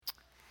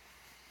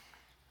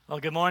Well,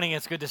 good morning.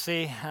 It's good to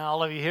see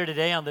all of you here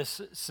today on this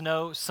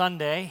Snow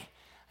Sunday.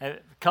 A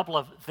couple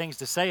of things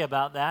to say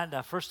about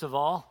that. First of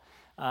all,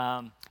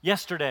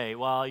 yesterday,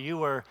 while you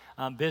were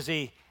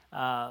busy,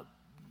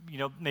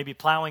 maybe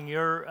plowing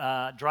your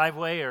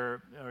driveway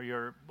or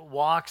your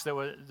walks, there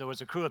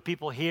was a crew of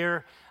people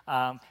here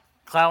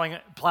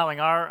plowing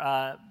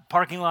our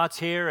parking lots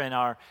here and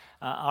our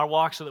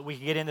walks so that we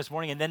could get in this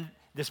morning. And then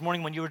this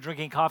morning, when you were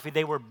drinking coffee,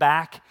 they were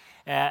back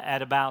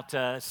at about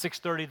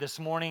 6:30 this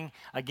morning,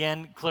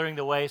 again, clearing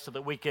the way so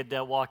that we could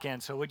walk in.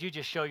 So would you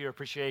just show your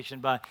appreciation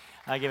by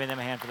giving them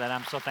a hand for that?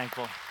 I'm so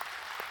thankful.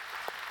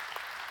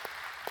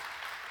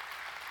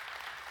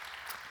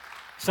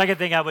 Second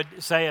thing I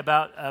would say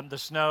about the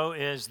snow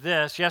is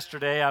this.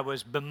 Yesterday, I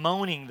was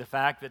bemoaning the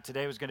fact that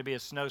today was going to be a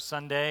snow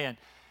Sunday and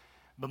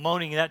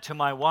bemoaning that to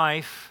my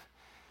wife,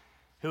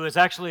 who is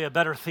actually a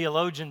better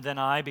theologian than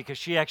I because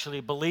she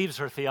actually believes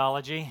her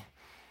theology.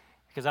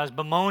 Because I was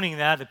bemoaning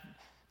that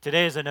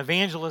today is an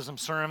evangelism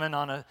sermon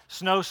on a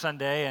snow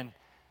Sunday, and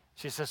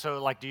she says,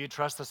 so, do you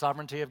trust the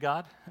sovereignty of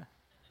God?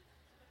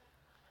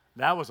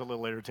 That was a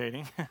little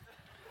irritating.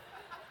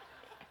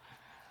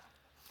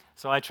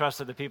 So I trust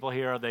that the people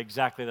here are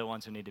exactly the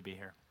ones who need to be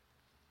here.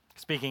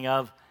 Speaking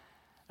of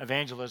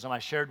evangelism, I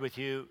shared with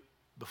you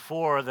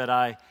before that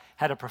I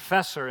had a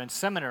professor in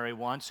seminary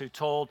once who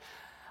told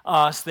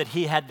us that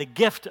he had the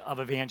gift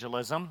of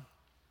evangelism.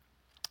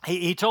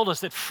 He told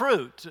us that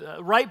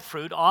ripe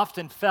fruit,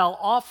 often fell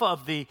off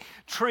of the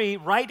tree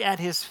right at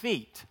his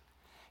feet.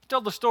 He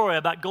told the story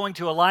about going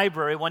to a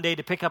library one day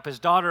to pick up his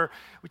daughter,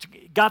 which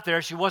got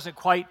there, she wasn't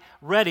quite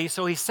ready,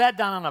 so he sat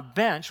down on a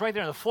bench right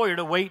there in the foyer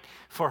to wait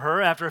for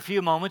her. After a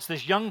few moments,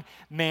 this young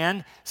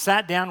man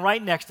sat down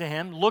right next to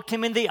him, looked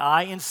him in the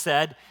eye, and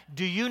said,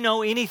 "Do you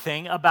know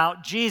anything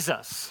about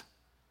Jesus?"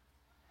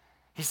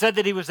 He said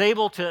that he was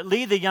able to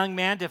lead the young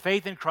man to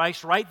faith in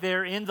Christ right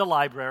there in the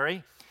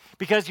library,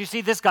 because, you see,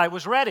 this guy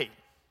was ready.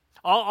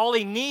 All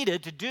he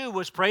needed to do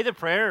was pray the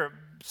prayer,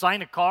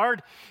 sign a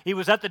card. He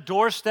was at the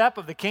doorstep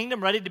of the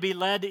kingdom, ready to be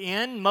led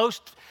in.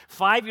 Most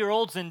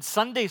 5-year-olds in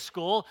Sunday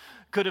school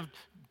could have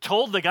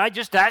told the guy,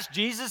 just ask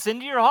Jesus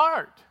into your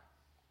heart.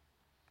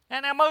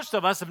 And now most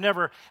of us have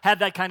never had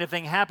that kind of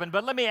thing happen.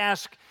 But let me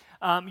ask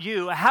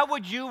you, how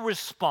would you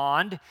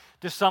respond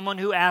to someone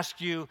who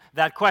asked you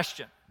that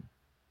question?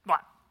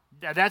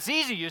 That's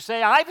easy. You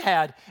say, I've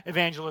had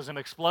evangelism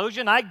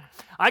explosion.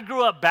 I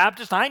grew up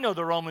Baptist. I know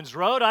the Romans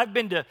Road. I've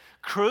been to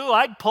Cru.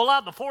 I'd pull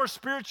out the 4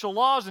 spiritual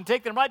laws and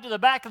take them right to the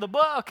back of the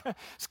book.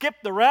 Skip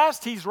the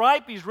rest. He's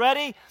ripe. He's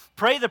ready.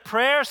 Pray the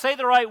prayer. Say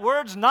the right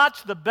words.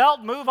 Notch the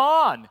belt. Move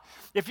on.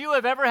 If you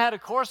have ever had a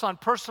course on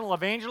personal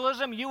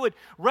evangelism, you would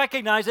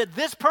recognize that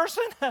this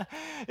person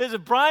is a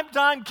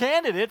primetime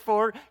candidate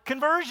for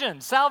conversion,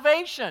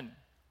 salvation.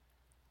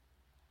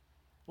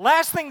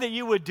 Last thing that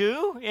you would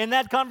do in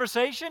that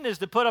conversation is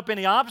to put up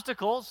any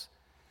obstacles.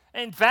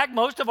 In fact,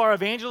 most of our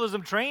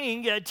evangelism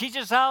training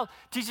teaches us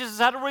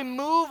how to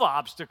remove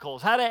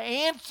obstacles, how to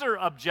answer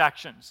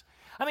objections.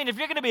 I mean, if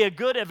you're going to be a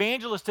good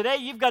evangelist today,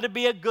 you've got to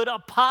be a good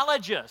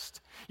apologist.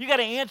 You've got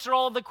to answer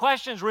all of the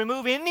questions,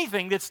 remove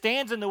anything that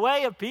stands in the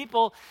way of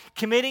people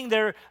committing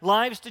their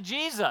lives to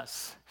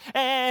Jesus.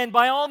 And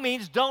by all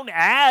means, don't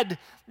add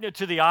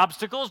to the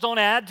obstacles, don't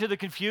add to the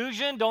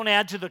confusion, don't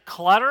add to the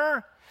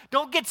clutter.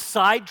 Don't get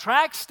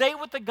sidetracked. Stay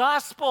with the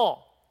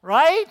gospel,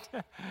 right?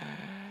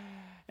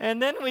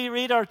 And then we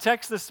read our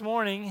text this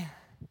morning,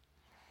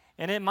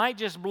 and it might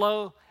just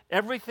blow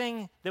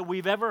everything that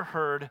we've ever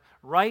heard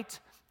right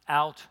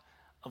out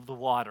of the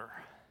water.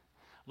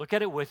 Look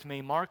at it with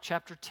me. Mark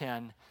chapter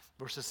 10,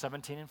 verses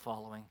 17 and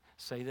following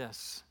say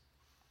this.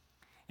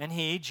 And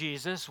he,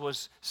 Jesus,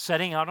 was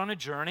setting out on a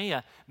journey.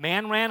 A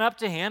man ran up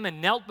to him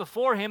and knelt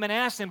before him and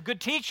asked him, "Good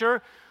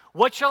teacher,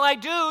 what shall I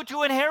do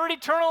to inherit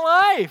eternal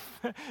life?"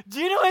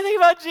 Do you know anything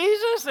about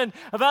Jesus? And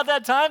about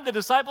that time, the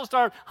disciples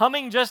start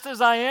humming "Just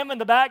As I Am" in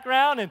the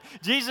background, and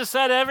Jesus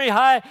said, every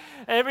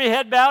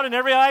head bowed and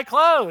every eye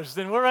closed,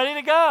 and we're ready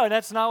to go. And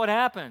that's not what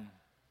happened.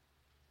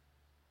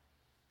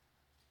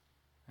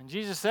 And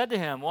Jesus said to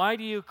him, "Why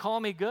do you call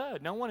me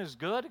good? No one is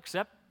good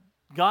except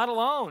God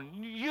alone.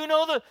 You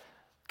know the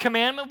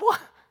commandment."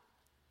 What?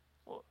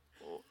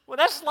 Well,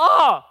 that's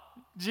law,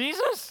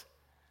 Jesus.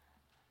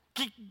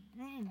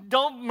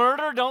 Don't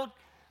murder, don't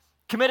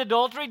commit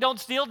adultery, don't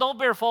steal, don't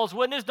bear false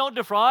witness, don't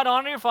defraud,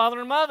 honor your father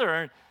and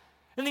mother.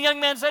 And the young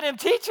man said to him,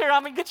 "Teacher,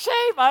 I'm in good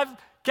shape. I've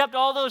kept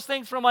all those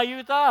things from my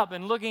youth up."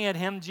 And looking at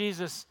him,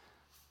 Jesus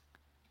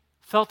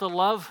felt a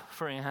love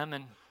for him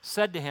and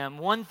said to him,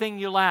 "One thing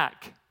you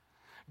lack.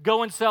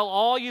 Go and sell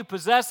all you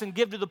possess and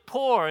give to the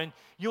poor, and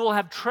you will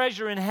have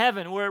treasure in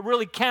heaven where it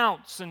really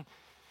counts. And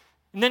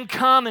then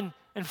come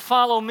and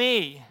follow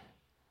me."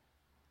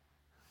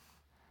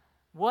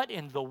 What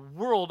in the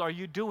world are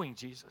you doing,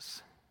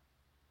 Jesus?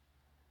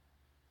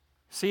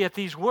 See, at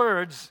these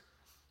words,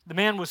 the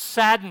man was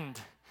saddened,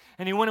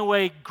 and he went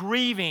away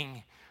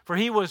grieving, for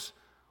he was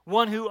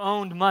one who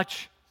owned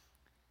much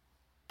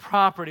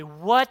property.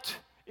 What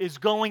is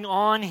going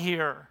on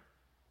here?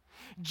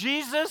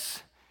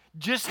 Jesus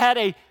just had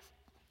a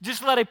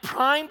just let a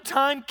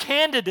primetime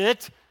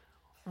candidate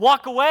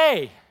walk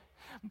away.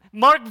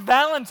 Mark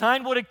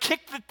Valentine would have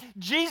kicked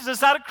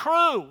Jesus out of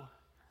crew.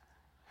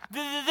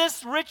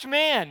 This rich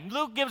man,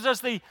 Luke gives us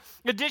the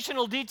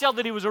additional detail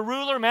that he was a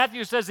ruler.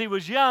 Matthew says he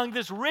was young.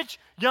 This rich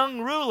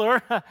young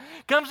ruler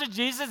comes to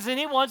Jesus and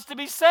he wants to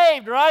be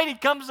saved, right? He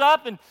comes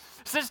up and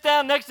sits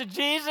down next to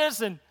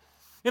Jesus and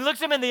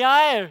looks him in the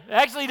eye.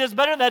 Actually, he does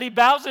better than that. He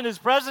bows in his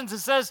presence and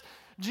says,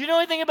 "Do you know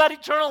anything about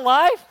eternal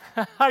life?"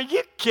 Are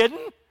you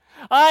kidding?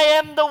 I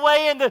am the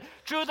way and the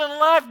truth and the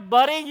life,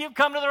 buddy. You've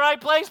come to the right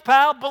place,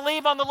 pal.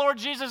 Believe on the Lord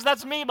Jesus.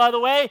 That's me, by the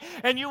way,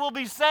 and you will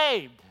be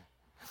saved.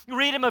 You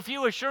read him a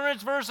few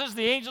assurance verses.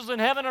 The angels in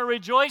heaven are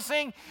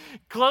rejoicing.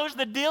 Close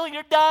the deal,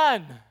 you're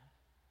done.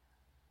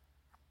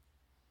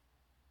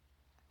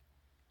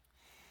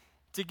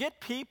 To get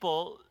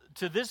people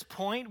to this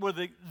point where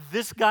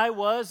this guy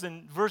was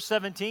in verse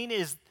 17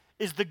 is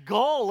the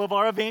goal of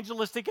our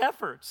evangelistic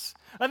efforts.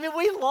 I mean,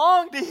 we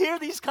long to hear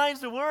these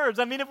kinds of words.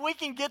 I mean, if we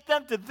can get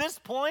them to this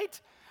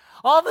point,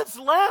 all that's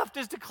left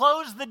is to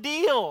close the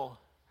deal.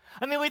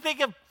 I mean, we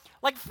think of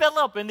like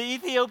Philip and the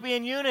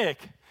Ethiopian eunuch.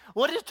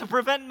 What is to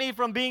prevent me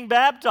from being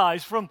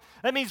baptized?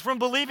 That means from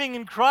believing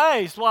in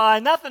Christ. Why,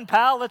 nothing,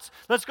 pal.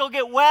 Let's go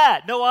get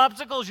wet. No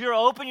obstacles. You're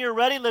open. You're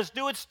ready. Let's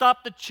do it.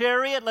 Stop the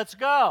chariot. Let's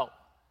go.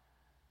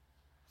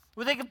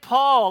 We think of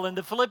Paul and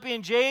the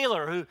Philippian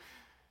jailer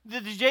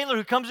the jailer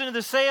who comes into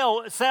the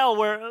cell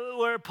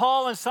where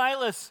Paul and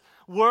Silas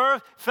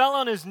fell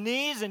on his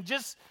knees, and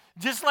just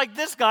like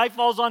this guy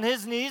falls on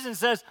his knees and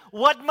says,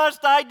 "What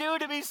must I do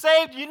to be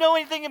saved? Do you know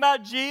anything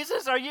about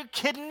Jesus? Are you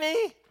kidding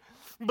me?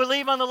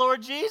 Believe on the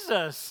Lord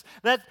Jesus."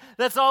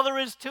 That's all there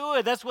is to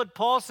it. That's what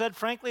Paul said.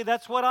 Frankly,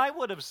 that's what I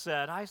would have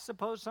said. I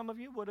suppose some of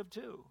you would have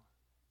too.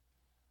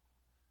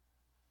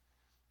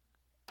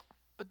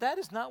 But that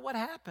is not what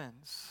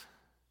happens.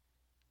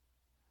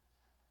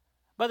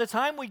 By the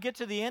time we get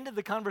to the end of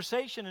the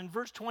conversation in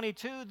verse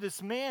 22,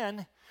 this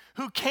man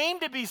who came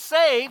to be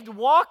saved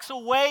walks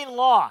away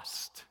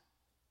lost.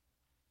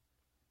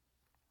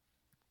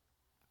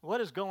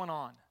 What is going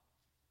on?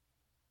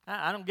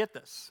 I don't get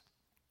this.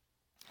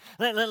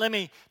 Let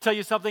me tell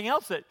you something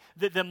else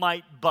that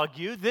might bug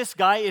you. This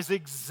guy is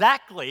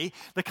exactly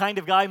the kind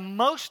of guy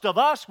most of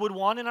us would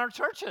want in our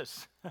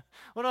churches.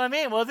 What do I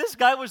mean? Well, this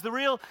guy was a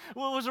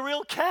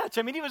real catch.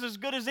 I mean, he was as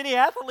good as any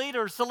athlete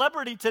or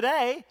celebrity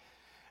today.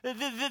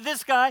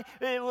 This guy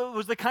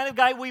was the kind of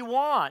guy we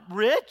want.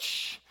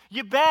 Rich,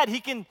 you bet.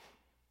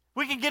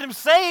 We can get him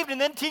saved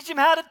and then teach him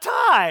how to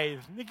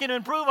tithe. He can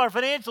improve our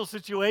financial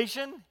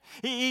situation.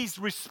 He's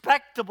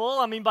respectable.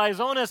 I mean, by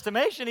his own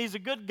estimation, he's a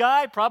good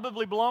guy,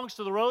 probably belongs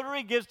to the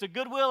Rotary, gives to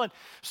Goodwill, and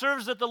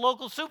serves at the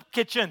local soup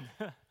kitchen.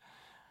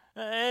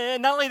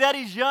 And not only that,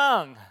 he's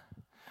young.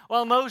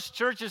 While most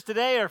churches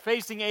today are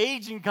facing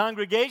aging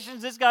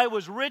congregations, this guy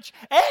was rich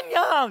and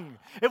young.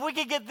 If we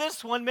could get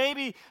this one,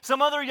 maybe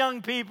some other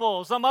young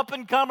people, some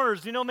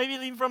up-and-comers, maybe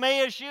even from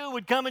ASU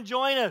would come and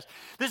join us.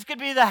 This could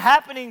be the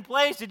happening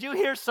place. Did you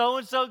hear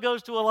so-and-so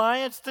goes to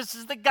Alliance? This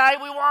is the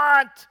guy we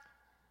want.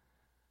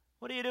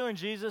 What are you doing,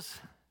 Jesus?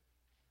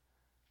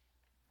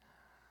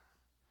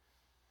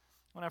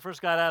 When I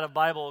first got out of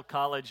Bible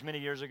college many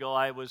years ago,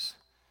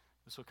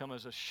 this will come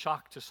as a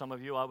shock to some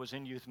of you, I was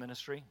in youth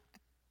ministry.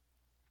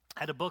 I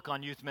had a book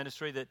on youth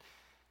ministry that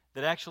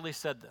actually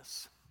said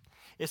this.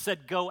 It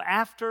said, go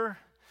after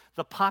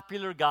the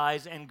popular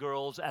guys and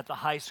girls at the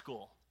high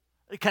school,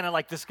 kind of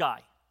like this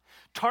guy.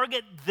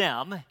 Target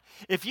them.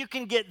 If you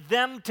can get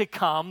them to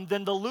come,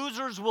 then the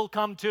losers will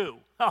come too.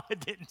 Oh, it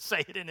didn't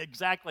say it in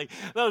exactly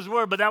those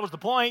words, but that was the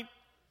point.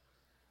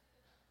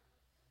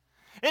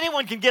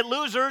 Anyone can get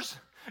losers.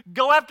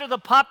 Go after the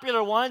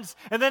popular ones,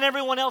 and then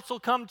everyone else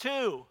will come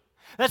too.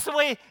 That's the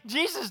way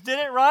Jesus did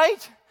it,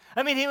 right?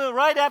 I mean, he went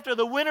right after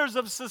the winners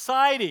of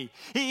society.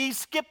 He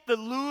skipped the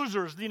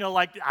losers,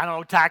 like,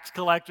 tax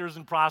collectors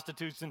and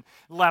prostitutes and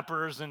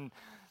lepers and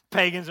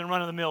pagans and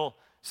run-of-the-mill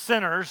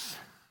sinners.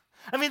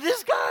 I mean,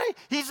 this guy,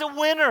 he's a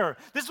winner.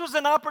 This was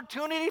an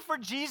opportunity for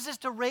Jesus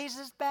to raise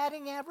his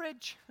batting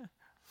average.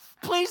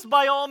 Please,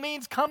 by all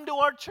means, come to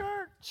our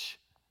church.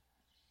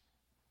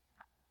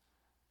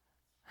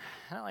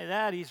 Not only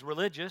that, he's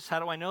religious. How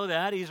do I know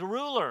that? He's a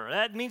ruler.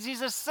 That means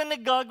he's a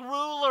synagogue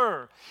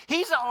ruler.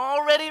 He's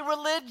already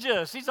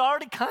religious. He's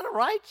already kind of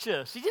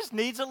righteous. He just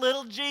needs a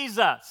little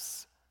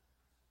Jesus.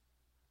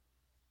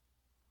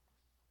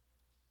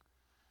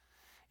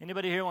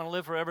 Anybody here want to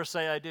live forever?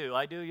 Say, I do.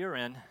 I do. You're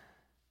in.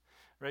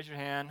 Raise your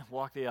hand,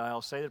 walk the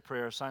aisle, say the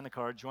prayer, sign the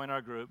card, join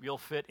our group. You'll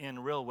fit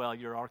in real well.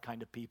 You're our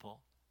kind of people.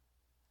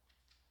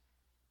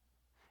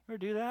 You ever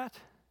do that?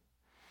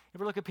 You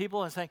ever look at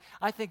people and say,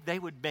 I think they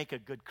would make a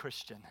good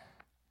Christian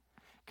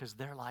because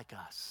they're like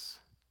us.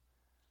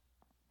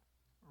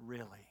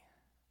 Really?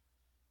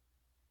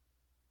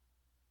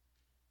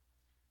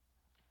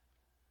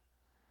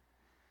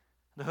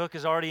 The hook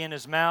is already in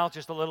his mouth,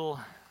 just a little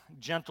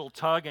gentle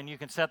tug, and you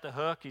can set the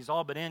hook. He's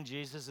all but in,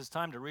 Jesus. It's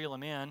time to reel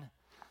him in.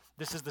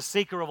 This is the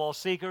seeker of all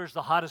seekers,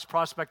 the hottest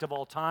prospect of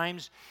all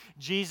times.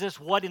 Jesus,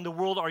 what in the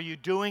world are you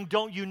doing?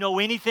 Don't you know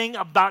anything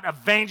about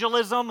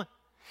evangelism?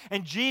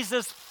 And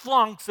Jesus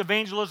flunks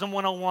Evangelism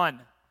 101.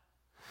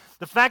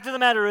 The fact of the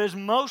matter is,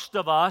 most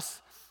of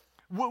us,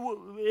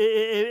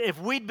 if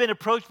we'd been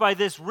approached by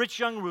this rich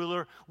young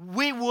ruler,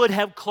 we would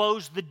have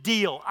closed the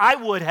deal. I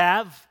would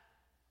have.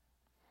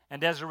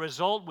 And as a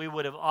result, we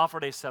would have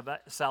offered a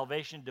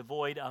salvation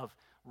devoid of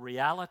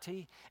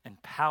reality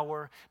and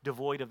power,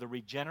 devoid of the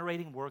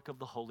regenerating work of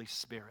the Holy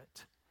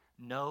Spirit.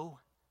 No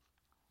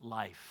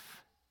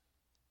life.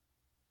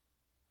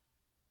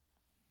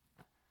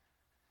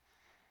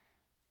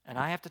 And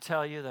I have to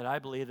tell you that I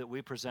believe that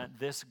we present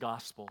this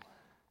gospel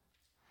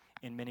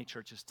in many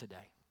churches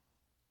today.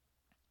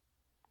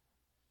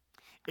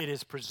 It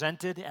is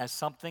presented as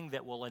something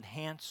that will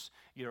enhance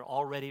your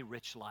already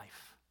rich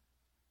life.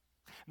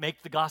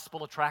 Make the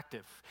gospel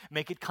attractive.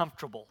 Make it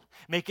comfortable.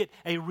 Make it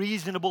a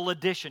reasonable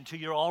addition to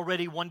your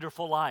already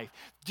wonderful life.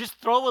 Just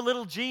throw a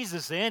little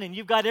Jesus in and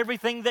you've got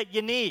everything that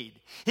you need.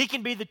 He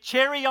can be the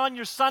cherry on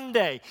your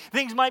sundae.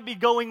 Things might be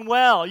going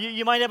well.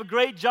 You might have a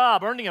great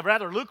job, earning a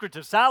rather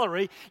lucrative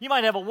salary. You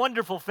might have a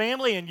wonderful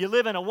family and you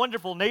live in a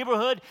wonderful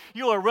neighborhood.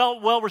 You are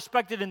well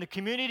respected in the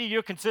community.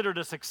 You're considered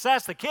a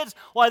success. The kids,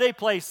 why, they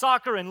play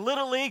soccer and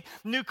Little League.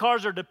 New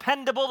cars are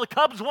dependable. The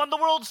Cubs won the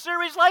World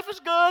Series. Life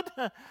is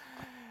good.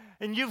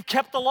 And you've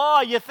kept the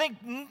law, you think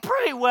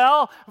pretty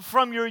well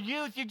from your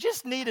youth. You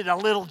just needed a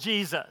little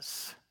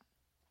Jesus.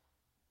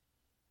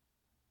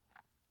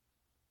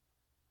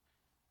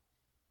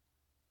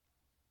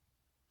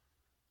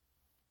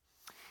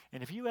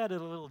 And if you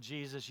added a little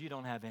Jesus, you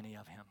don't have any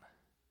of him.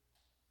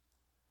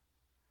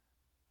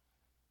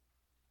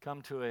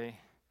 Come to a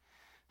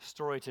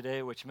story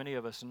today which many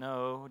of us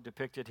know,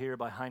 depicted here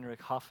by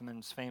Heinrich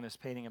Hoffmann's famous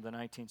painting of the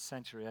 19th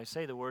century. I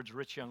say the words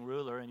rich young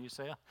ruler, and you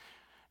say, oh,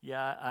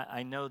 yeah,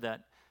 I know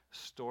that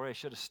story. I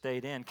should have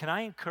stayed in. Can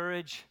I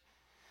encourage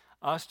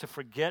us to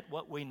forget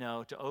what we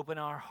know, to open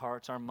our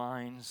hearts, our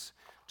minds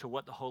to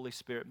what the Holy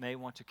Spirit may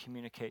want to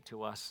communicate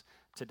to us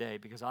today?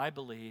 Because I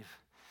believe,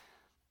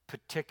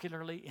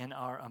 particularly in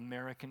our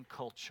American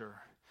culture,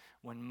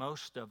 when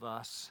most of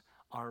us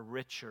are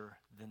richer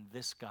than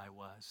this guy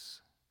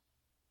was,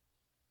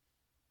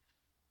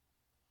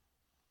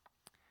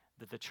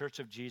 that the Church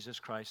of Jesus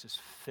Christ is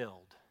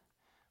filled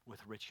with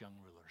rich young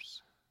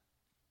rulers.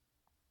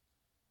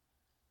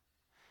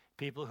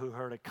 People who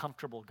heard a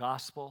comfortable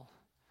gospel,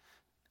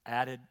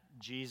 added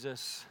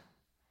Jesus,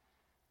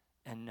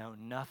 and know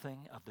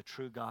nothing of the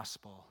true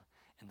gospel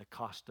and the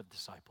cost of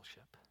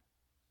discipleship.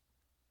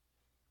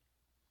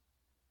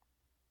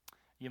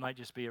 You might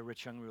just be a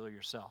rich young ruler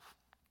yourself.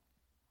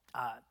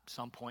 At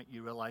some point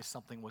you realized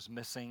something was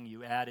missing.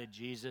 You added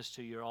Jesus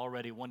to your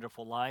already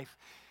wonderful life.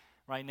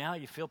 Right now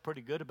you feel pretty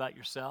good about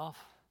yourself.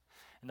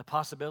 And the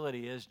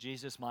possibility is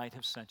Jesus might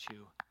have sent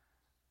you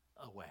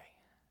away.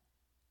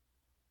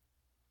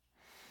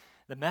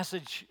 The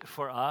message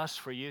for us,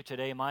 for you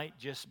today, might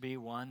just be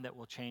one that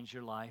will change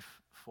your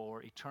life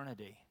for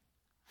eternity.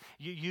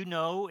 You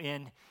know,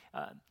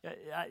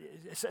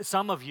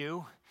 some of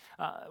you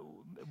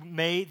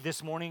may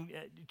this morning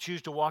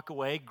choose to walk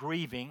away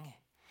grieving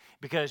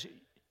because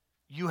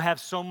you have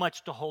so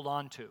much to hold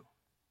on to.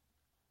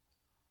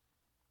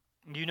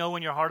 You know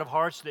in your heart of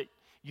hearts that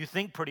you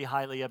think pretty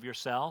highly of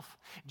yourself.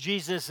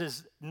 Jesus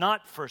is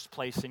not first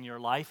place in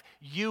your life.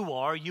 You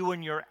are, you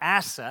and your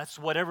assets,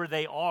 whatever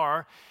they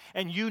are,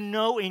 and you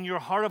know in your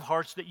heart of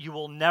hearts that you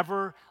will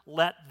never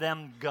let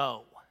them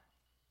go.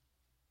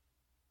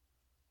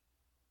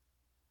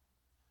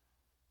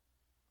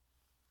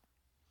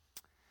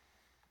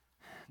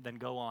 Then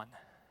go on.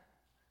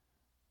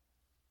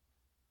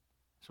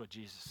 That's what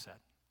Jesus said.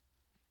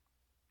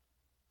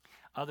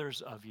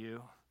 Others of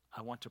you,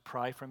 I want to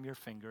pry from your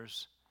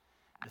fingers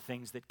the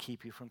things that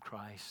keep you from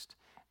Christ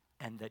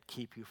and that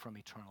keep you from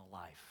eternal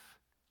life.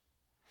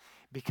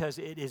 Because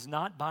it is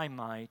not by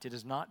might, it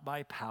is not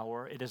by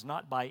power, it is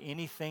not by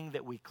anything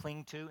that we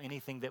cling to,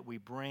 anything that we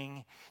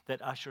bring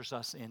that ushers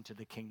us into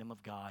the kingdom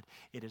of God.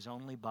 It is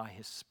only by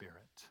His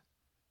Spirit.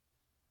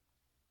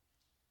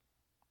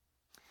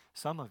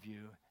 Some of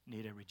you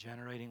need a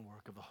regenerating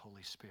work of the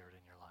Holy Spirit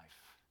in your life.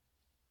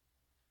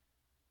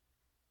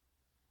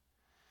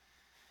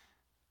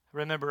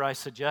 Remember, I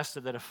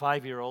suggested that a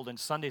 5-year-old in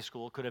Sunday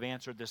school could have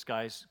answered this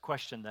guy's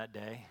question that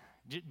day.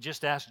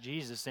 Just ask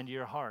Jesus into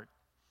your heart.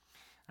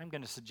 I'm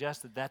going to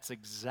suggest that that's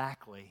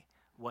exactly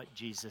what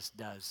Jesus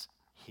does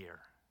here.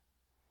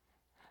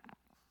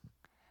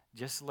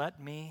 Just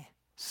let me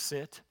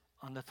sit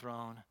on the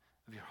throne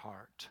of your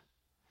heart.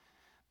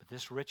 But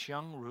this rich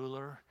young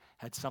ruler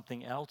had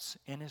something else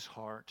in his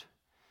heart.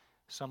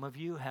 Some of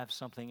you have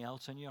something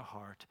else in your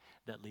heart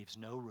that leaves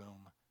no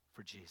room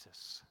for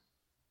Jesus.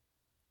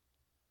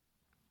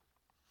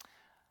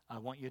 I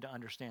want you to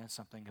understand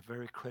something, a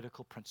very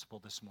critical principle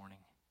this morning.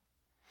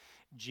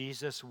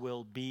 Jesus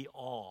will be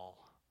all,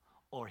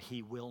 or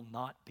He will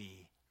not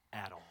be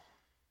at all.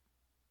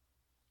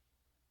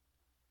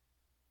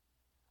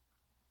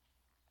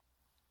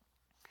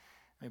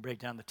 Let me break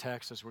down the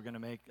text as we're going to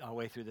make our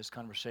way through this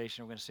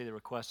conversation. We're going to see the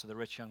request of the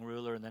rich young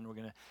ruler, and then we're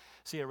going to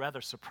see a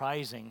rather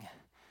surprising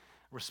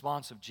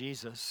response of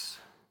Jesus.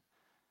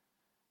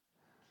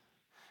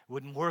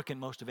 Wouldn't work in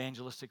most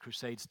evangelistic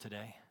crusades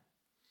today.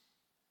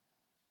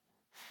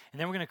 And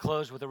then we're going to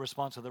close with the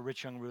response of the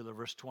rich young ruler,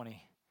 verse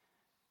 20.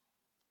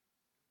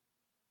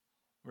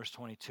 Verse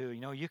 22. You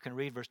know, you can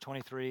read verse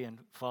 23 and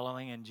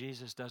following, and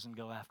Jesus doesn't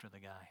go after the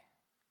guy.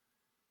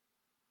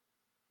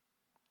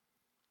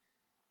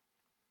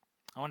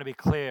 I want to be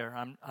clear.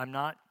 I'm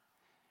not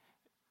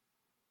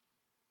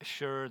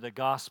sure the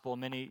gospel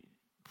many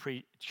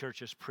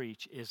churches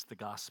preach is the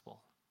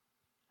gospel.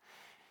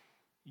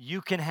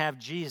 You can have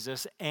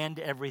Jesus and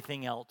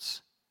everything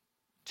else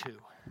too.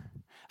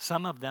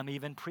 Some of them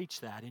even preach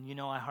that, and you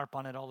know I harp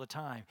on it all the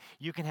time.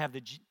 You can have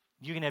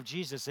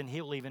Jesus, and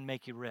He'll even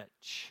make you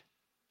rich.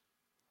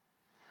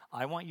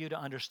 I want you to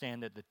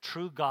understand that the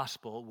true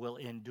gospel will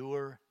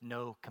endure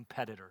no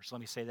competitors. Let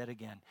me say that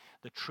again.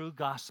 The true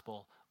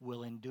gospel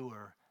will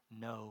endure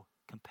no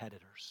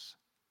competitors.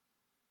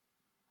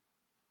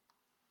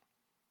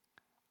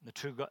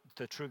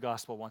 The true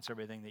gospel wants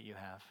everything that you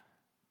have.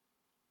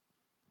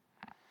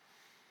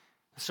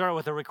 Let's start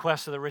with the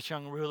request of the rich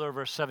young ruler,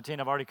 verse 17.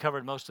 I've already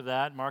covered most of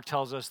that. Mark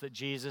tells us that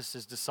Jesus,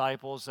 his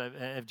disciples,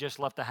 have just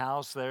left the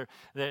house.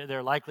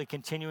 They're likely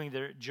continuing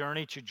their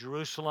journey to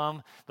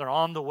Jerusalem. They're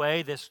on the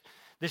way. This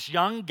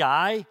young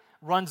guy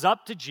runs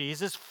up to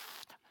Jesus,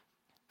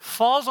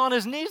 falls on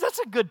his knees. That's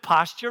a good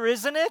posture,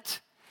 isn't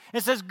it?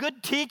 It says,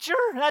 "Good teacher."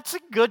 That's a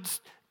good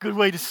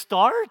way to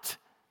start.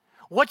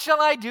 What shall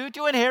I do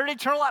to inherit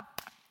eternal life?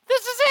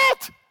 This is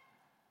it.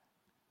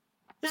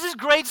 This is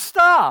great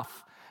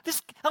stuff.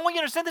 I want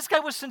you to understand, this guy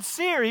was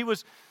sincere. He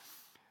was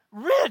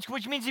rich,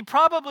 which means he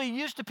probably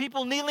used to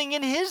people kneeling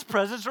in his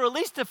presence, or at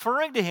least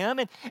deferring to him.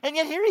 And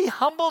yet here he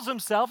humbles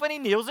himself and he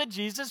kneels at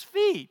Jesus'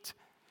 feet.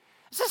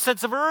 There's a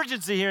sense of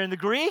urgency here in the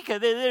Greek.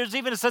 There's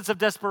even a sense of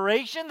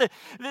desperation.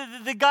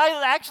 The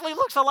guy actually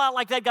looks a lot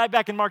like that guy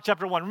back in Mark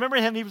chapter 1. Remember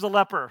him? He was a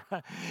leper.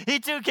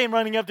 He too came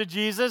running up to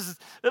Jesus,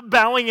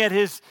 bowing at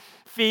his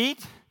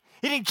feet.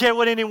 He didn't care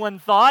what anyone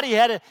thought. He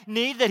had a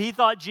need that he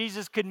thought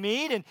Jesus could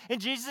meet,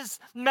 and Jesus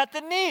met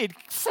the need.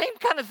 Same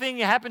kind of thing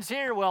happens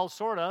here, well,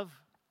 sort of.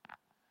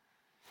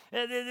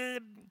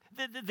 It's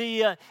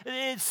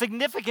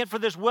significant for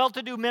this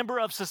well-to-do member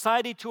of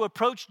society to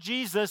approach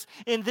Jesus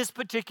in this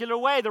particular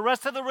way. The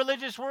rest of the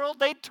religious world,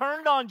 they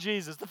turned on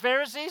Jesus. The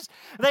Pharisees,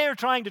 they are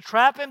trying to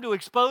trap him, to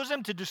expose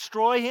him, to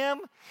destroy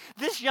him.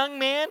 This young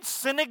man,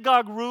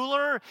 synagogue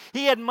ruler,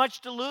 he had much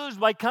to lose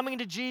by coming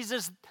to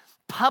Jesus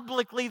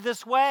publicly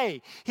this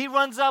way. He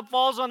runs up,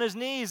 falls on his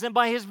knees, and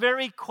by his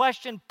very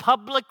question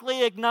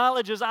publicly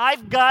acknowledges,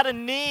 I've got a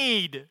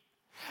need.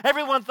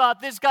 Everyone thought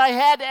this guy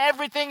had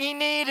everything he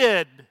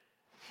needed.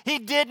 He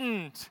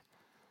didn't.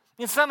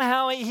 And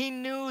somehow he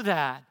knew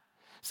that.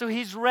 So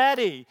he's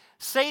ready.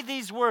 Say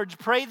these words.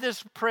 Pray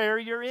this prayer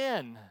you're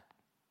in.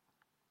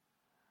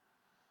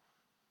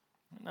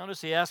 Notice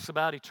he asks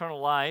about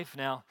eternal life.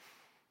 Now,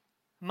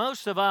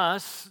 most of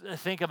us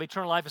think of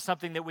eternal life as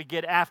something that we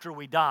get after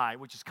we die,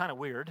 which is kind of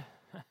weird.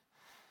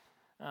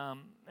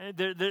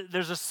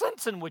 There's a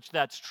sense in which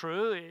that's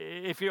true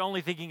if you're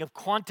only thinking of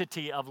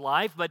quantity of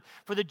life. But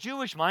for the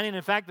Jewish mind, and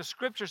in fact the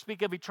Scriptures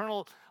speak of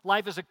eternal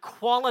life as a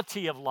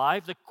quality of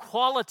life, the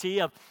quality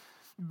of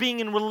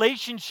being in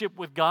relationship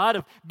with God,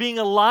 of being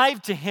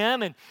alive to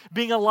Him and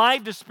being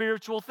alive to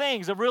spiritual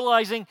things, of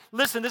realizing,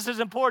 listen, this is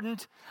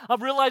important,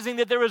 of realizing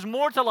that there is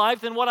more to life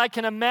than what I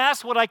can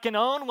amass, what I can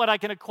own, what I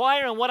can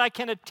acquire, and what I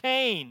can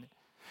attain.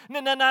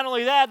 Not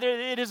only that,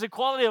 it is a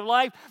quality of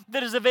life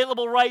that is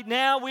available right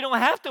now. We don't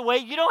have to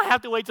wait. You don't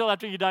have to wait till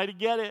after you die to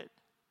get it.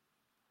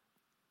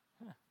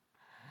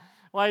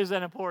 Why is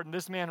that important?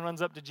 This man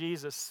runs up to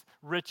Jesus,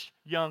 rich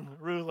young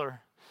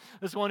ruler.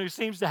 This one who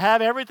seems to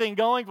have everything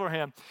going for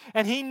him.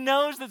 And he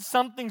knows that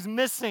something's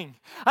missing.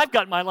 I've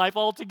got my life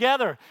all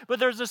together, but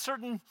there's a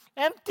certain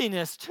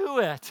emptiness to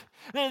it.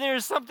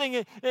 There's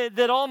something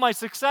that all my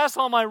success,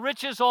 all my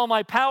riches, all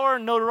my power,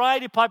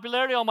 notoriety,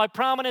 popularity, all my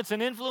prominence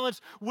and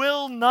influence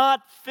will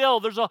not fill.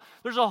 There's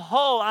a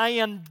hole. I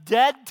am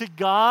dead to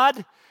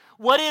God.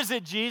 What is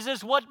it,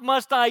 Jesus? What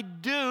must I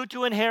do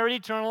to inherit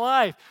eternal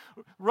life?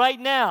 Right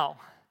now.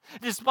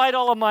 Despite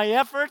all of my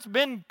efforts,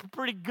 been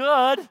pretty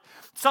good.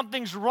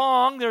 Something's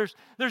wrong. There's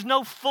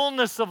no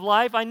fullness of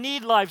life. I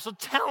need life. So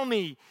tell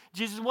me,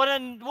 Jesus, what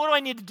do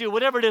I need to do?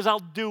 Whatever it is, I'll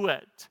do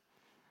it.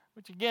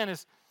 Which again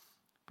is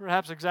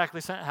perhaps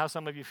exactly how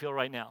some of you feel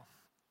right now.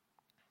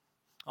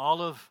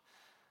 All of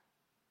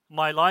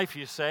my life,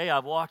 you say,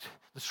 I've walked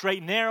the straight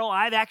and narrow.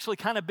 I've actually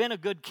kind of been a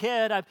good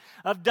kid.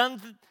 I've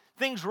done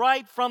things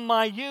right from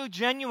my youth,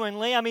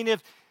 genuinely. I mean,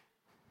 if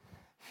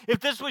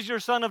this was your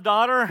son or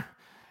daughter,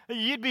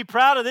 you'd be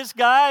proud of this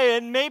guy,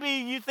 and maybe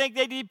you think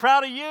they'd be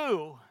proud of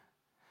you.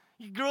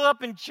 You grew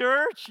up in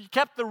church, you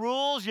kept the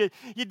rules, you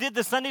did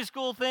the Sunday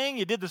school thing,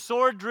 you did the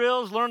sword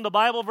drills, learned the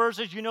Bible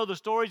verses, you know the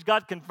stories,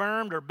 got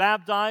confirmed or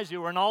baptized,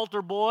 you were an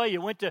altar boy, you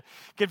went to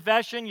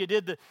confession, you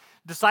did the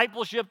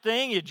discipleship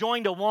thing, you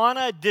joined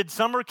Awana, did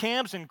summer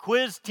camps and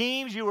quiz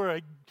teams, you were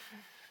a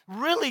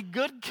really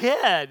good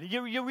kid.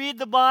 You read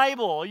the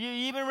Bible. You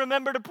even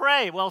remember to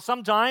pray. Well,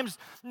 sometimes,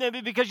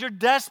 because you're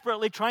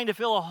desperately trying to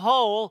fill a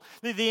hole,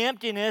 the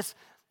emptiness,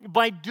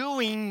 by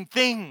doing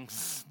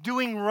things,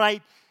 doing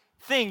right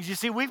things. You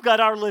see, we've got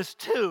our list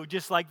too,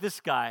 just like this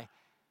guy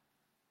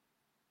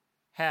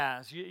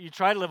has. You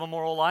try to live a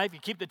moral life, you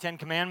keep the 10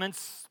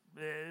 Commandments,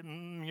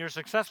 you're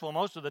successful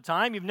most of the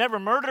time. You've never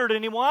murdered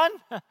anyone.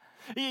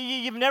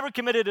 You've never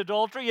committed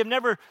adultery. You've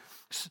never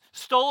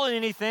stolen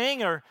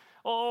anything or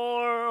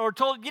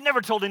you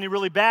never told any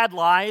really bad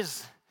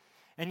lies.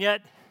 And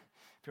yet,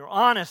 if you're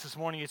honest this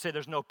morning, you'd say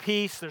there's no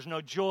peace, there's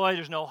no joy,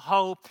 there's no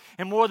hope.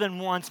 And more than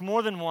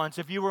once,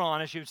 if you were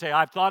honest, you'd say,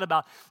 I've thought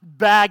about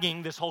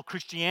bagging this whole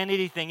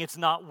Christianity thing. It's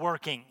not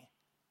working.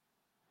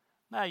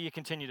 Now you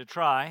continue to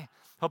try,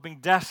 hoping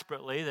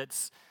desperately that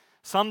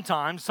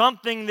sometimes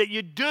something that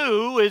you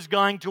do is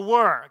going to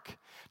work.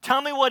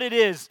 Tell me what it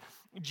is,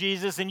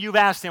 Jesus, and you've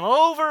asked him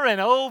over and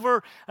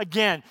over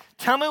again.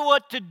 Tell me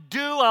what to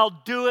do,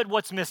 I'll do it.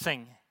 What's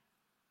missing?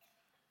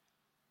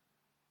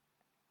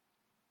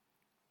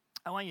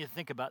 I want you to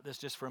think about this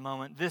just for a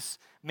moment. This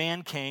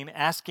man came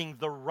asking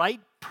the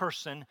right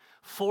person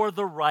for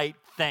the right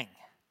thing.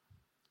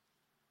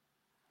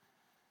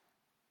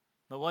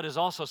 But what is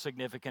also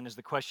significant is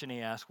the question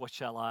he asked, what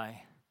shall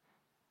I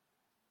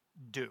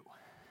do?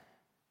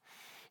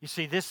 You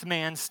see, this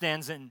man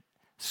stands in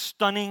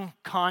stunning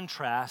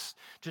contrast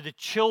to the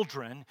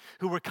children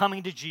who were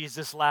coming to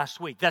Jesus last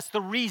week. That's the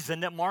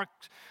reason that Mark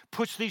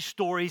puts these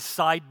stories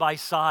side by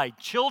side.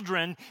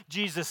 Children,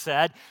 Jesus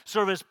said,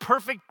 serve as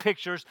perfect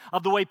pictures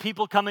of the way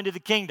people come into the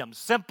kingdom.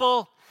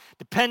 Simple,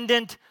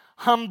 dependent,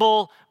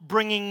 humble,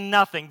 bringing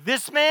nothing.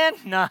 This man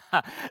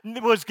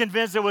was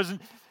convinced there was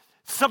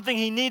something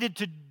he needed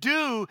to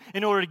do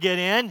in order to get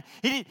in.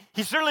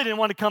 He certainly didn't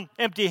want to come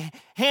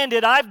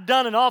empty-handed. I've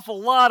done an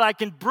awful lot. I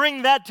can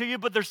bring that to you,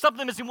 but there's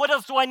something missing. What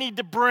else do I need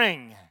to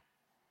bring?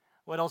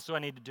 What else do I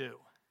need to do?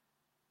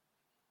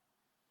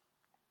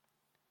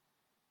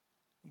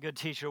 Good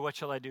teacher, what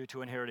shall I do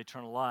to inherit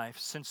eternal life?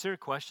 Sincere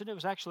question. It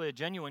was actually a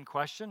genuine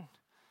question.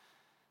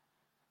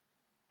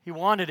 He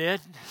wanted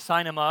it.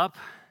 Sign him up.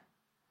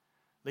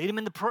 Lead him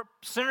in the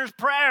sinner's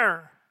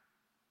prayer.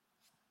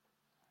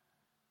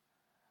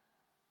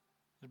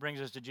 This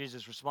brings us to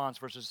Jesus' response,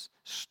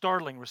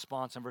 startling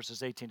response in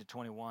verses 18 to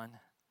 21.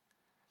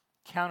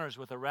 Counters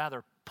with a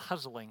rather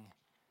puzzling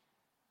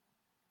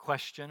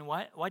question.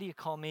 Why do you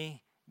call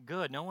me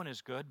good? No one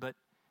is good but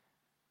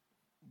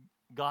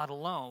God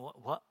alone.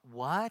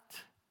 What?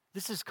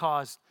 This has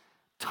caused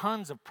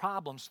tons of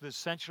problems through the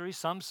centuries,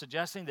 some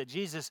suggesting that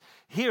Jesus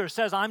here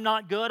says, I'm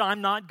not good,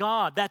 I'm not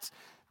God.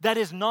 That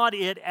is not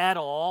it at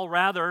all.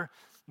 Rather,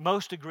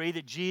 most agree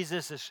that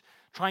Jesus is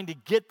trying to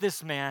get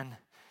this man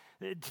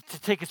to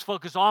take his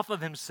focus off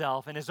of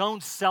himself and his own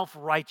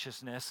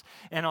self-righteousness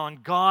and on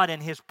God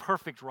and his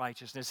perfect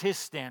righteousness, his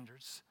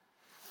standards.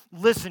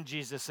 Listen,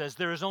 Jesus says,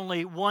 there is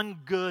only one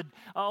good,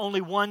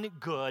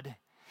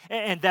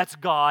 and that's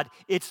God.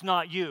 It's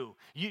not you.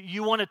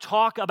 You want to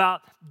talk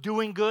about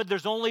doing good?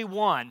 There's only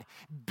one.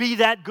 Be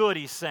that good,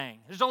 he's saying.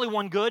 There's only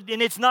one good,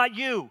 and it's not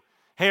you,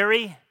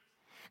 Harry.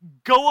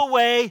 Go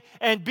away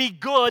and be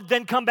good,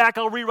 then come back.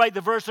 I'll rewrite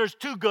the verse. There's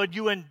two good,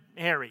 you and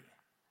Harry.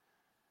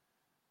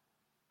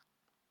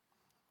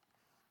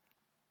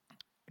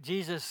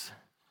 Jesus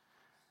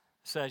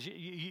says,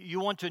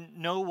 you want to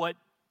know what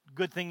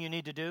good thing you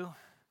need to do?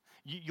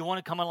 You want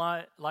to come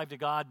alive to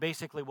God?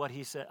 Basically what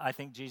he said, I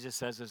think Jesus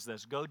says is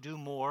this: go do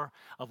more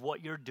of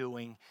what you're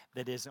doing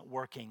that isn't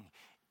working.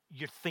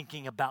 You're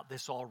thinking about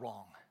this all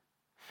wrong.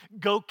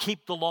 Go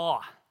keep the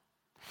law.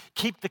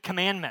 Keep the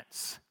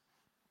commandments.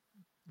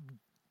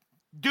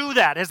 Do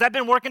that. Has that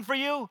been working for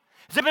you?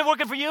 Has it been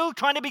working for you,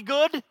 trying to be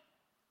good?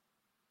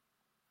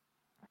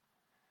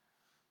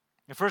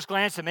 At first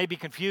glance, it may be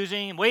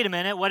confusing. Wait a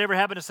minute, whatever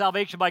happened to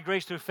salvation by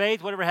grace through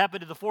faith? Whatever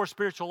happened to the four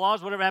spiritual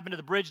laws? Whatever happened to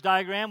the bridge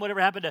diagram? Whatever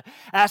happened to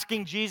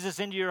asking Jesus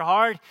into your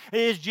heart?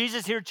 Is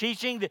Jesus here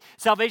teaching that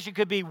salvation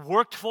could be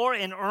worked for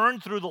and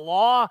earned through the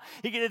law?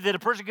 That a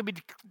person could be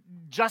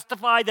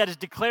justified, that is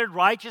declared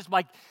righteous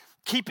by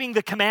keeping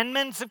the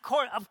commandments?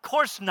 Of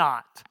course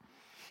not.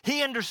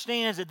 He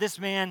understands that this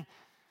man,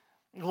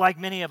 like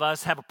many of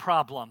us, have a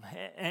problem.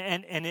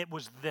 And it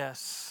was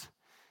this: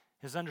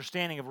 his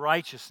understanding of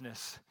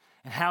righteousness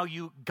and how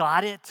you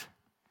got it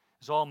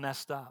is all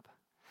messed up.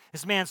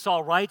 This man saw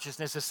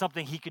righteousness as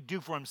something he could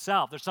do for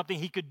himself. There's something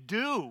he could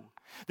do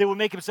that would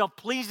make himself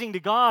pleasing to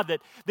God,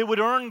 that would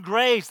earn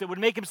grace, that would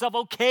make himself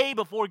okay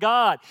before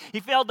God. He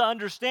failed to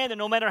understand that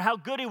no matter how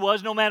good he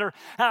was, no matter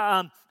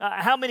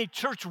how many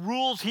church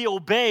rules he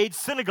obeyed,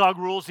 synagogue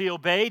rules he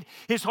obeyed,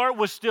 his heart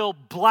was still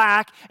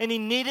black, and he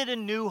needed a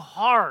new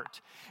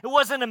heart. It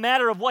wasn't a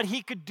matter of what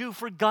he could do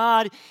for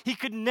God. He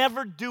could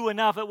never do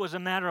enough. It was a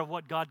matter of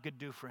what God could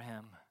do for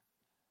him.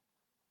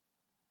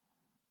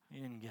 He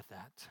didn't get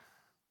that.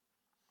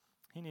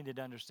 He needed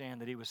to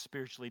understand that he was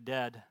spiritually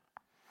dead.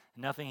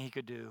 Nothing he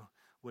could do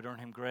would earn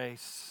him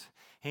grace.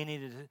 He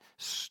needed to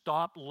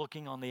stop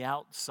looking on the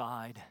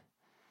outside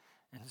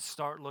and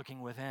start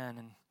looking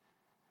within,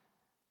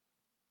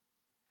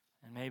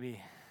 and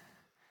maybe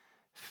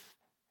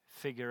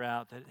figure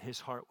out that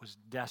his heart was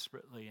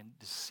desperately and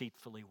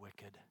deceitfully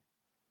wicked.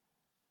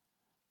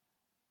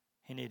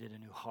 He needed a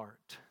new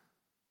heart.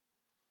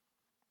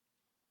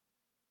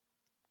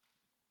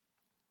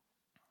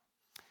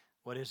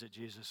 What is it,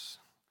 Jesus?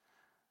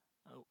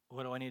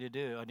 What do I need to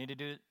do? I need to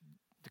do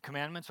the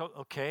commandments?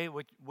 Okay,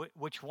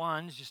 which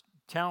ones? Just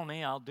tell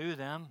me, I'll do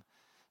them.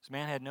 This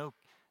man had no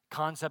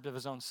concept of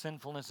his own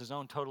sinfulness, his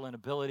own total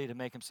inability to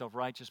make himself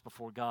righteous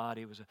before God.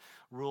 He was a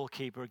rule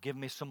keeper. Give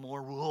me some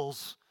more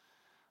rules.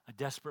 I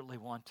desperately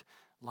want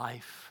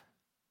life.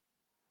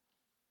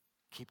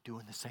 Keep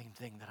doing the same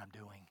thing that I'm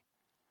doing.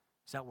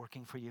 Is that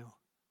working for you?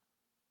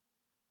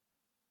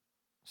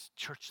 This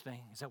church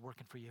thing, is that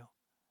working for you?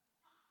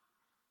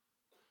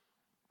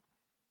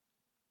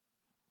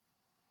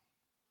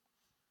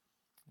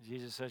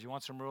 Jesus says, you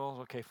want some rules?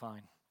 Okay,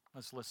 fine.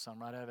 Let's list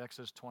some right out of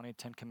Exodus 20,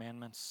 10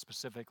 Commandments,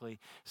 specifically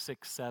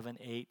 6, 7,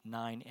 8,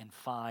 9, and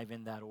 5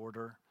 in that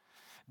order.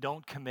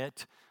 Don't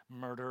commit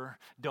murder.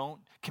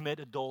 Don't commit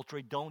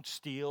adultery. Don't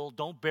steal.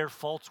 Don't bear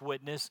false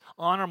witness.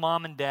 Honor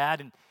mom and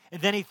dad. And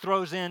then he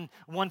throws in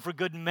one for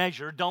good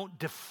measure. Don't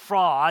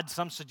defraud.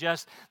 Some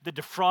suggest the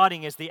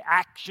defrauding is the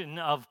action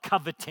of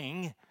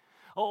coveting.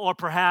 Or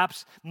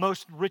perhaps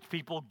most rich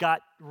people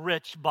got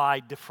rich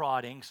by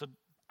defrauding, so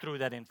threw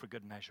that in for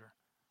good measure.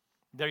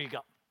 There you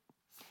go.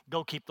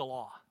 Go keep the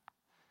law.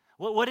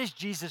 What is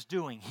Jesus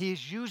doing? He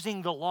is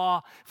using the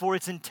law for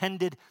its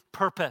intended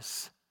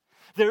purpose.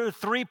 There are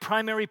three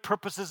primary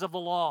purposes of the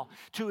law.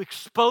 To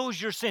expose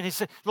your sin.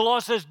 The law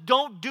says,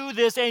 don't do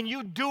this, and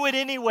you do it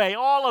anyway.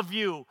 All of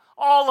you.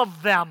 All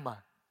of them.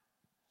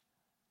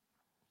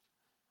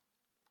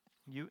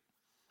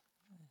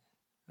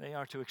 They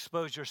are to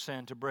expose your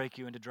sin, to break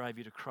you, and to drive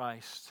you to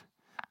Christ.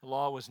 The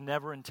law was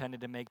never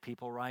intended to make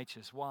people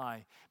righteous.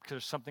 Why? Because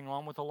there's something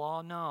wrong with the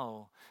law?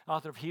 No. The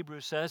author of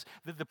Hebrews says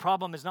that the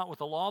problem is not with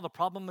the law. The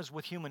problem is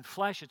with human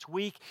flesh. It's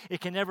weak. We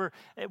can never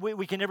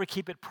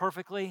keep it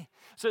perfectly.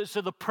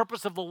 So the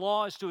purpose of the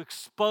law is to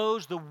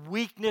expose the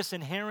weakness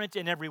inherent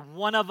in every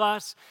one of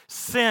us,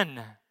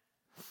 sin,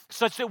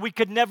 such that we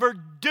could never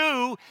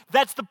do,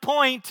 that's the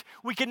point,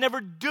 we could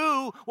never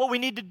do what we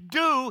need to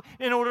do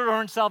in order to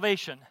earn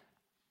salvation.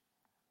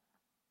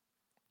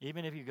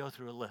 Even if you go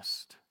through a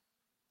list.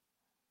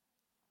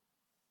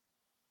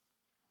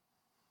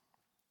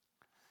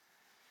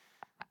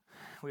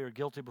 We are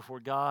guilty before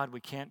God. We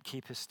can't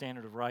keep His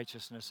standard of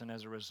righteousness, and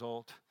as a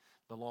result,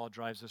 the law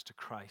drives us to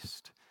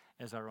Christ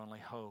as our only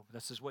hope.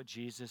 This is what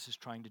Jesus is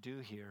trying to do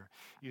here,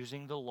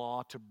 using the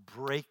law to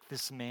break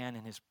this man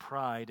in his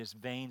pride, his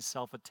vain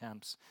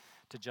self-attempts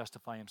to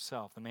justify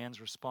himself. The man's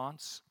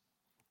response,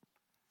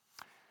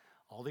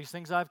 all these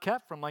things I've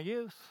kept from my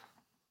youth.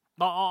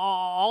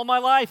 All my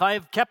life I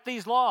have kept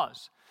these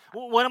laws.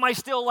 What am I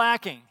still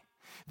lacking?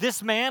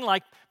 This man,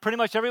 like pretty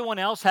much everyone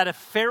else, had a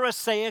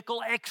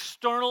Pharisaical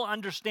external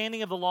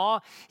understanding of the law.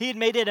 He had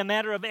made it a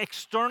matter of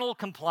external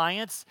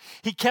compliance.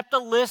 He kept a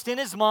list in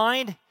his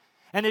mind,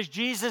 and as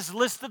Jesus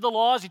listed the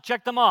laws, he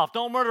checked them off.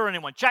 Don't murder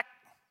anyone. Check.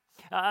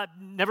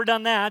 Never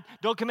done that.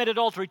 Don't commit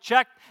adultery.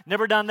 Check.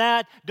 Never done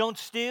that. Don't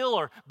steal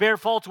or bear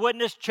false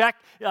witness. Check.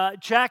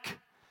 Check.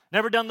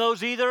 Never done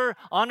those either.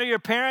 Honor your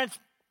parents.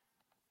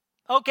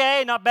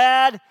 Okay, not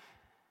bad.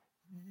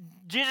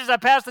 Jesus, I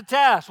passed the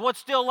test. What's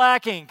still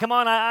lacking? Come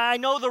on, I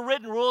know the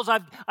written rules.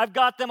 I've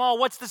got them all.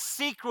 What's the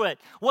secret?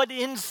 What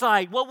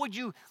insight? What would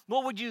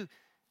you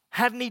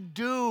have me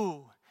do?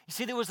 You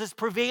see, there was this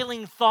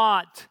prevailing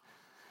thought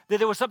that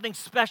there was something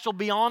special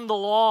beyond the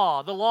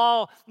law. The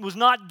law was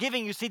not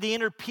giving, you see, the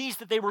inner peace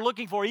that they were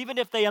looking for. Even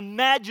if they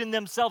imagined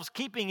themselves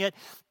keeping it,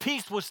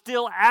 peace was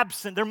still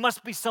absent. There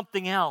must be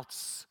something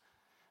else.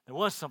 There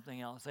was something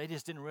else. They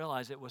just didn't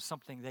realize it was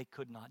something they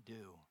could not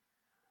do.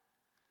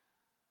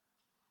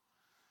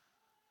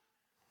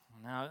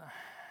 Now,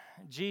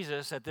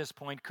 Jesus at this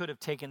point could have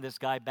taken this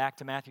guy back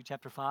to Matthew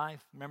chapter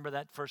 5. Remember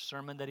that first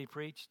sermon that he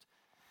preached?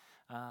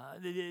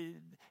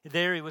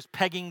 There he was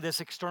pegging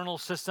this external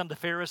system, the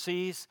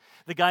Pharisees,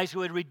 the guys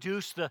who had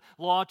reduced the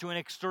law to an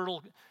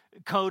external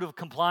code of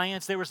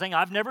compliance. They were saying,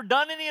 I've never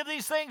done any of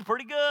these things,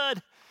 pretty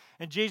good.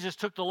 And Jesus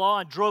took the law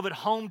and drove it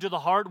home to the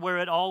heart where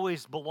it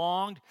always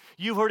belonged.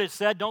 You've heard it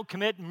said, don't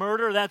commit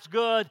murder, that's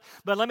good.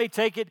 But let me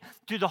take it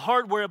to the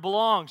heart where it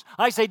belongs.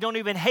 I say don't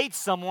even hate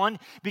someone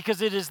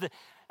because it is the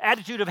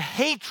attitude of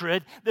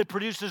hatred that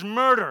produces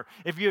murder.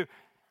 If you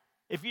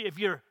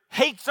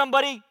hate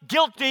somebody,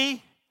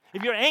 guilty.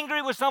 If you're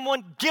angry with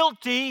someone,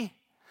 guilty.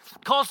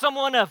 Call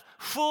someone a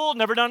fool,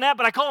 never done that,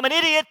 but I call him an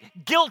idiot,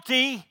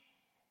 guilty.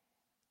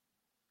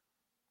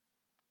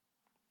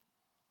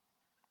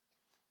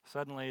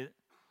 Suddenly,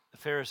 the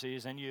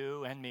Pharisees and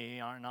you and me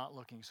are not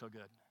looking so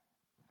good.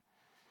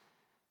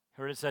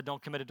 Heard it said,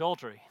 don't commit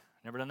adultery.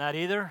 Never done that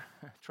either?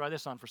 Try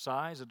this on for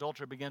size.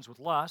 Adultery begins with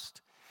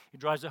lust. He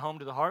drives it home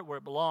to the heart where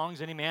it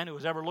belongs. Any man who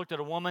has ever looked at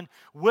a woman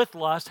with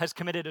lust has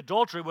committed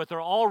adultery with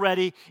her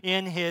already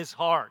in his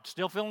heart.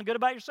 Still feeling good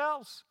about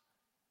yourselves?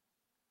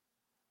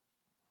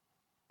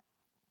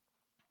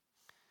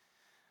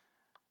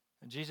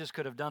 And Jesus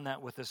could have done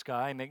that with this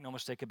guy, make no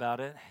mistake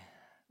about it.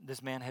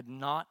 This man had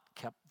not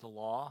kept the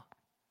law,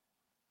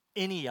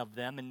 any of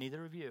them, and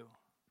neither of you.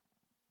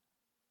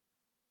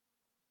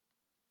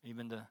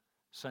 Even the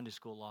Sunday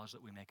school laws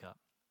that we make up.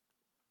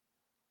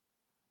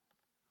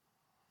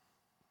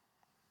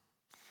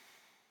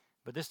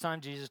 But this time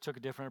Jesus took a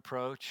different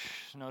approach.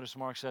 Notice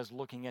Mark says,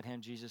 looking at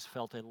him, Jesus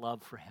felt a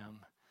love for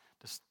him.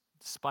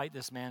 Despite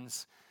this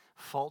man's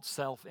false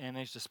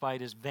self-image,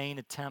 despite his vain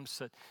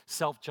attempts at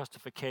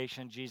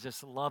self-justification,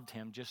 Jesus loved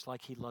him just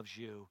like he loves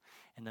you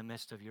in the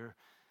midst of your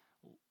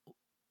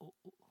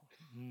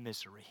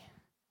misery.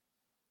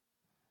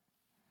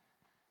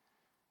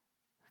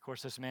 Of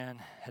course, this man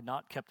had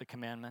not kept the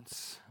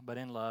commandments, but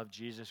in love,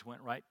 Jesus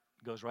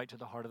goes right to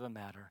the heart of the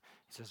matter.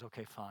 He says,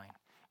 okay, fine.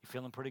 You're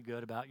feeling pretty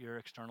good about your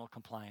external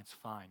compliance.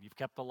 Fine. You've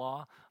kept the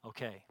law?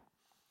 Okay.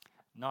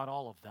 Not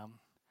all of them.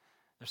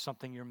 There's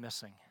something you're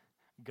missing.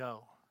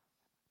 Go.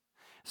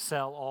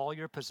 Sell all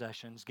your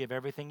possessions. Give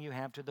everything you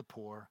have to the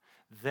poor.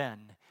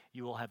 Then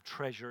you will have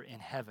treasure in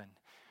heaven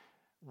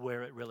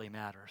where it really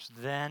matters.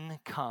 Then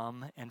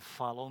come and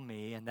follow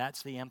me. And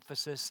that's the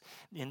emphasis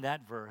in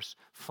that verse,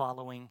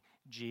 following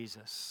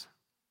Jesus.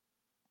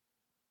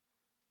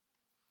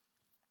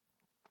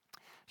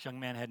 This young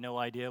man had no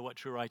idea what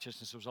true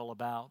righteousness was all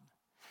about.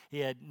 He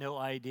had no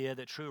idea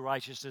that true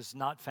righteousness is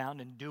not found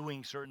in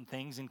doing certain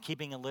things and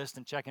keeping a list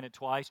and checking it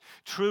twice.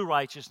 True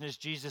righteousness,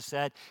 Jesus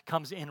said,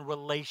 comes in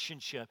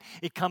relationship.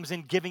 It comes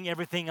in giving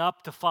everything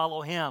up to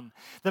follow him.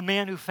 The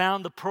man who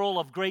found the pearl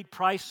of great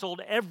price sold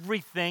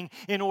everything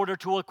in order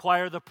to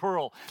acquire the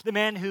pearl. The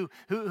man who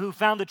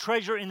found the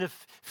treasure in the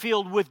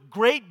field with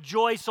great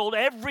joy sold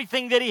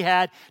everything that he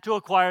had to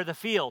acquire the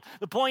field.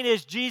 The point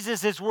is,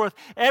 Jesus is worth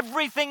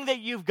everything that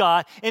you've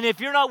got, and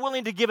if you're not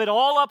willing to give it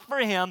all up for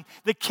him,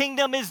 the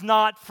kingdom is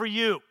not for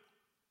you.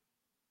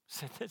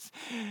 So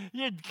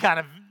you're kind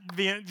of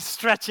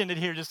stretching it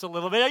here just a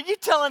little bit. Are you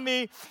telling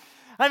me,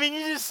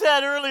 you just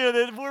said earlier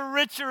that we're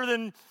richer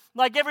than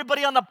like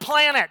everybody on the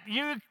planet.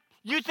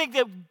 You think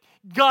that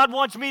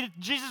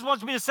Jesus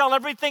wants me to sell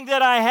everything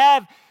that I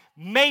have?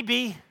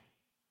 Maybe.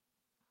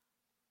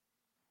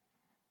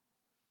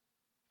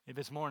 If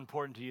it's more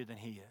important to you than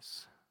he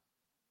is.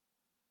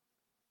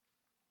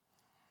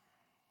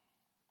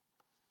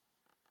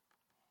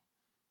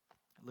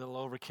 A little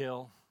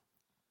overkill.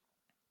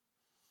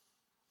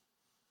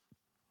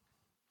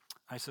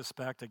 I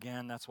suspect,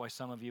 again, that's why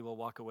some of you will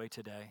walk away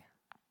today.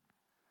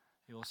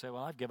 You will say,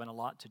 well, I've given a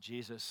lot to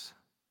Jesus,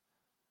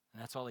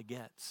 and that's all he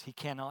gets. He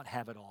cannot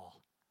have it all.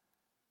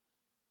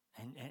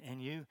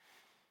 And you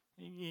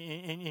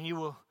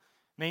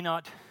may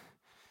not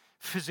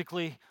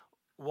physically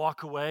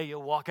walk away.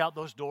 You'll walk out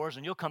those doors,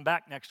 and you'll come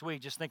back next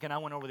week just thinking, I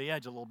went over the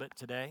edge a little bit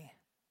today.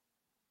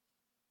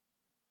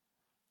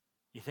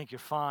 You think you're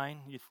fine.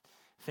 You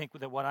think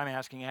that what I'm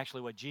asking,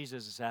 actually what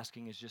Jesus is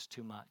asking, is just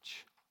too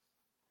much.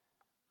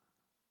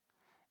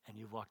 And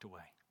you've walked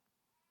away.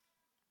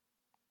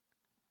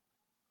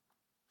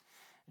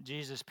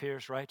 Jesus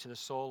pierced right to the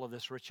soul of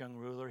this rich young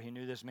ruler. He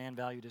knew this man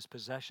valued his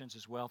possessions,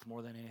 his wealth,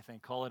 more than anything.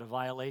 Call it a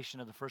violation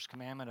of the first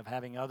commandment of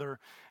having other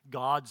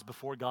gods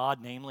before God,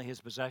 namely his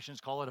possessions.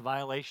 Call it a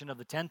violation of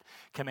the 10th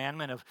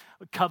commandment of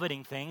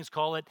coveting things.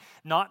 Call it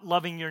not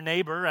loving your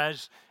neighbor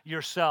as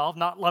yourself,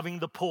 not loving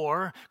the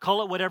poor.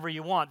 Call it whatever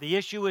you want. The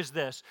issue is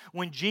this.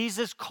 When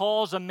Jesus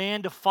calls a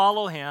man to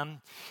follow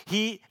him,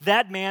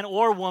 that man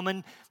or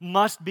woman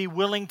must be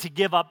willing to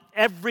give up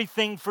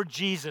everything for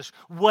Jesus.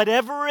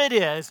 Whatever it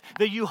is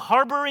that you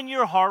harbor in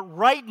your heart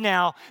right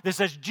now that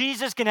says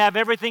Jesus can have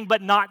everything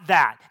but not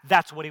that.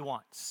 That's what he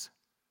wants.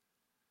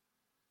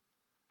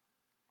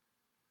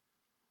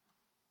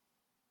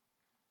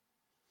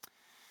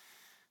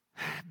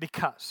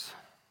 Because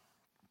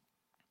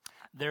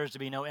there is to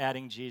be no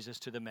adding Jesus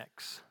to the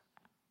mix.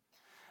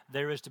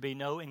 There is to be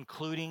no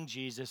including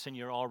Jesus in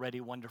your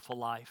already wonderful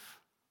life.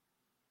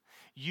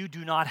 You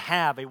do not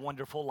have a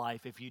wonderful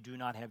life if you do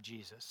not have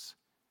Jesus.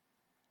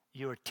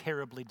 You are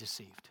terribly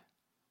deceived.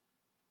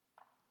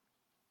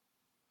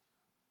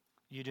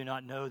 You do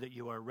not know that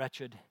you are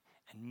wretched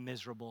and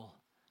miserable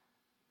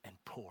and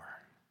poor.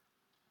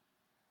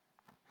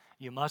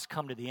 You must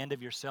come to the end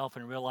of yourself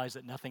and realize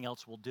that nothing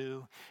else will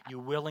do. You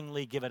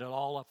willingly give it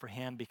all up for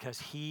him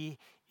because he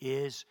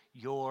is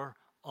your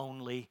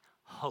only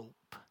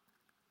hope.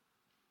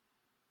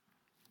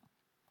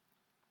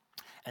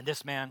 And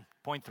this man,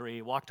 point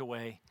 3, walked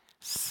away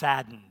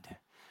saddened.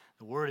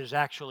 The word is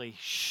actually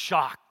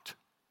shocked.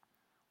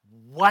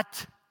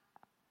 What?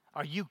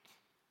 Are you,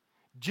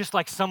 just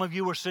like some of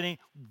you were sitting,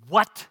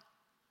 what?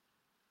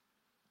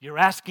 You're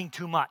asking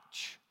too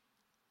much.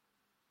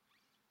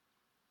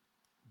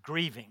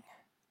 Grieving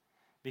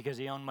because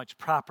he owned much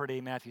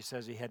property. Matthew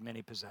says he had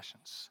many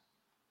possessions.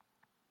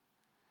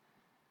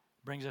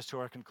 Brings us to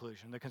our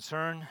conclusion. The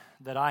concern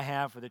that I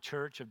have for the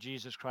church of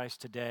Jesus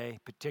Christ today,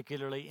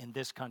 particularly in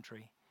this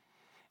country,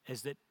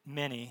 is that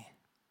many,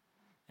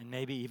 and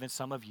maybe even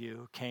some of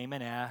you, came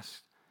and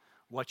asked,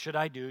 what should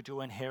I do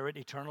to inherit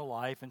eternal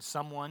life? And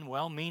someone,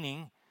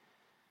 well-meaning,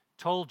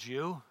 told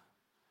you,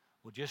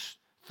 well, just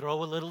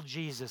throw a little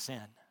Jesus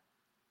in.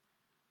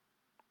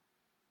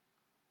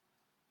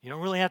 You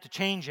don't really have to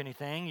change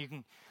anything. You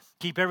can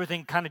keep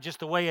everything kind of just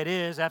the way it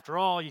is. After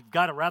all, you've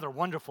got a rather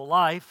wonderful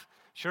life.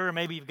 Sure,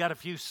 maybe you've got a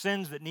few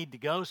sins that need to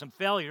go, some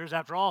failures.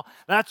 After all,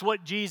 that's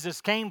what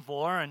Jesus came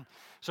for. And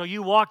so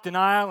you walked an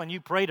aisle and you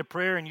prayed a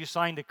prayer and you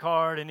signed a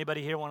card.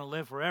 Anybody here want to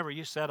live forever?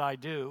 You said, I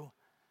do.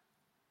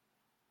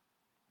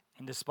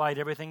 And despite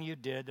everything you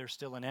did, there's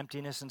still an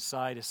emptiness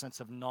inside, a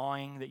sense of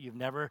gnawing that you've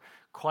never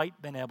quite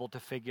been able to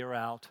figure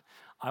out.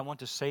 I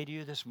want to say to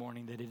you this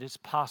morning that it is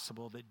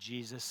possible that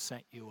Jesus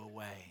sent you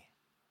away.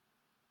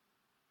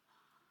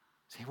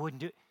 So he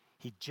wouldn't do it.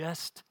 He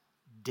just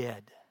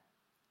did.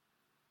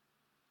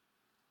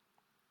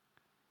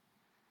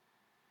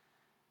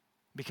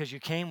 Because you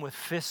came with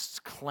fists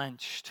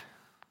clenched.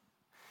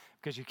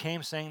 Because you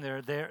came saying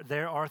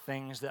there are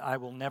things that I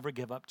will never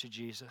give up to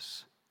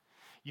Jesus.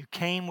 You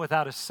came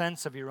without a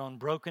sense of your own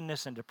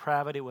brokenness and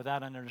depravity,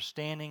 without an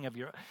understanding of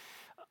your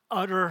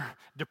utter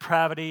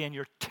depravity and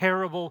your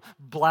terrible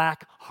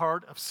black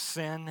heart of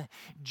sin.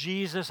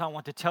 Jesus, I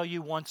want to tell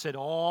you, wants it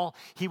all.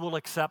 He will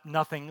accept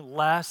nothing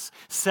less.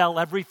 Sell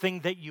everything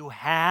that you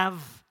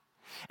have,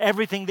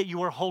 everything that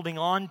you are holding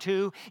on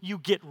to. You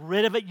get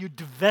rid of it. You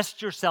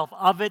divest yourself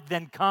of it.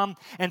 Then come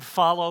and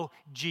follow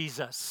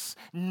Jesus.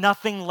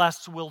 Nothing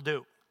less will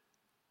do.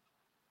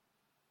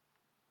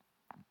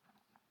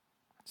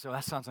 So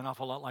that sounds an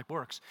awful lot like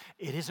works.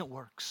 It isn't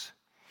works.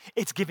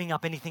 It's giving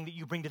up anything that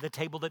you bring to the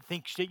table that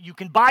thinks that you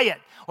can buy it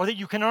or that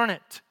you can earn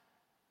it.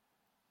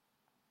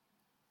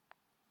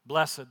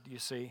 Blessed, you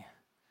see,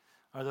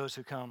 are those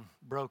who come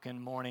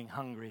broken, mourning,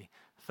 hungry,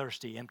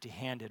 thirsty,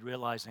 empty-handed,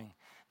 realizing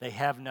they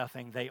have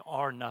nothing, they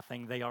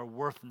are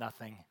worth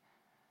nothing.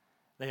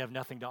 They have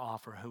nothing to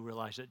offer, who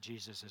realize that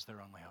Jesus is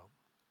their only hope.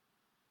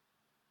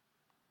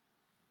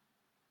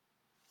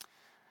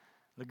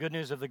 The good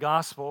news of the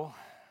gospel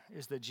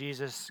is that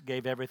Jesus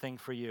gave everything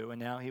for you, and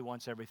now he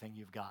wants everything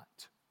you've got.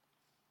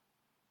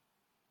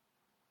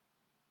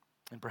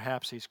 And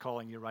perhaps he's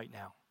calling you right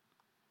now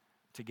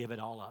to give it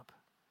all up,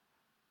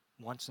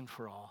 once and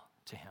for all,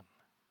 to him.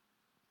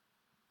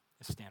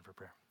 Let's stand for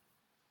prayer.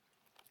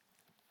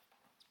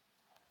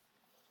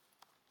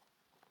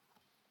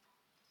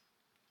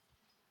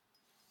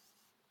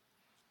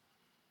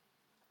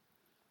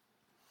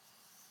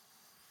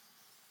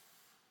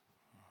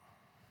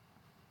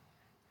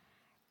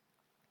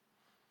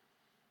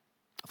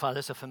 Father,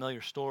 this is a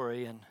familiar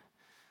story, and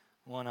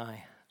one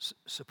I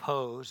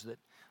suppose that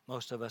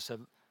most of us have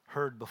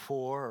heard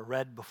before or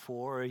read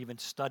before or even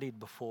studied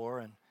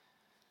before,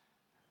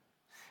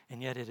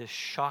 and yet it is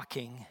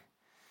shocking,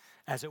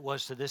 as it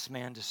was to this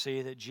man, to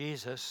see that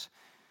Jesus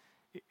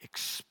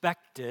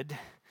expected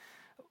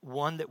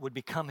one that would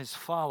become his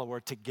follower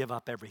to give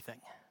up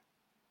everything.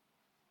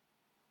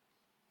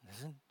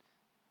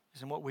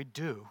 Isn't what we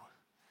do.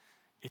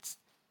 It's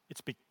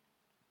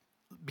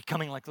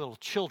becoming like little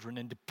children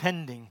and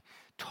depending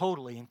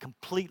totally and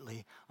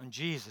completely on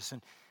Jesus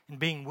and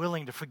being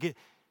willing to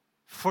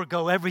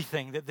forgo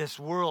everything that this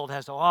world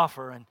has to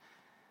offer, and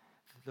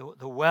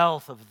the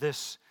wealth of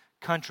this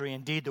country,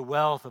 indeed the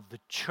wealth of the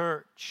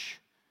church,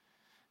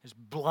 has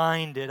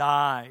blinded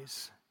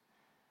eyes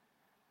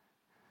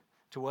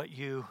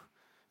to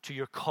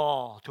your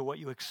call, to what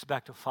you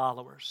expect of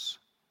followers.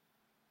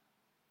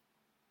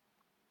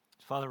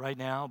 Father, right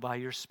now, by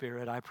your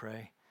Spirit, I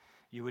pray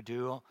you would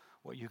do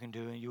what you can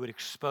do, and you would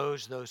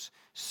expose those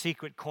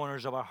secret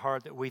corners of our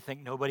heart that we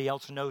think nobody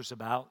else knows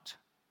about.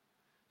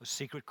 Those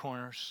secret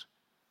corners,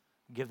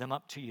 give them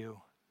up to you.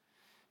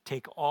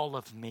 Take all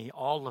of me,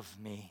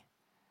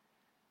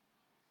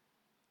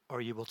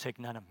 or you will take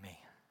none of me.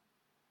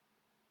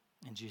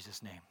 In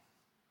Jesus' name,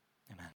 amen.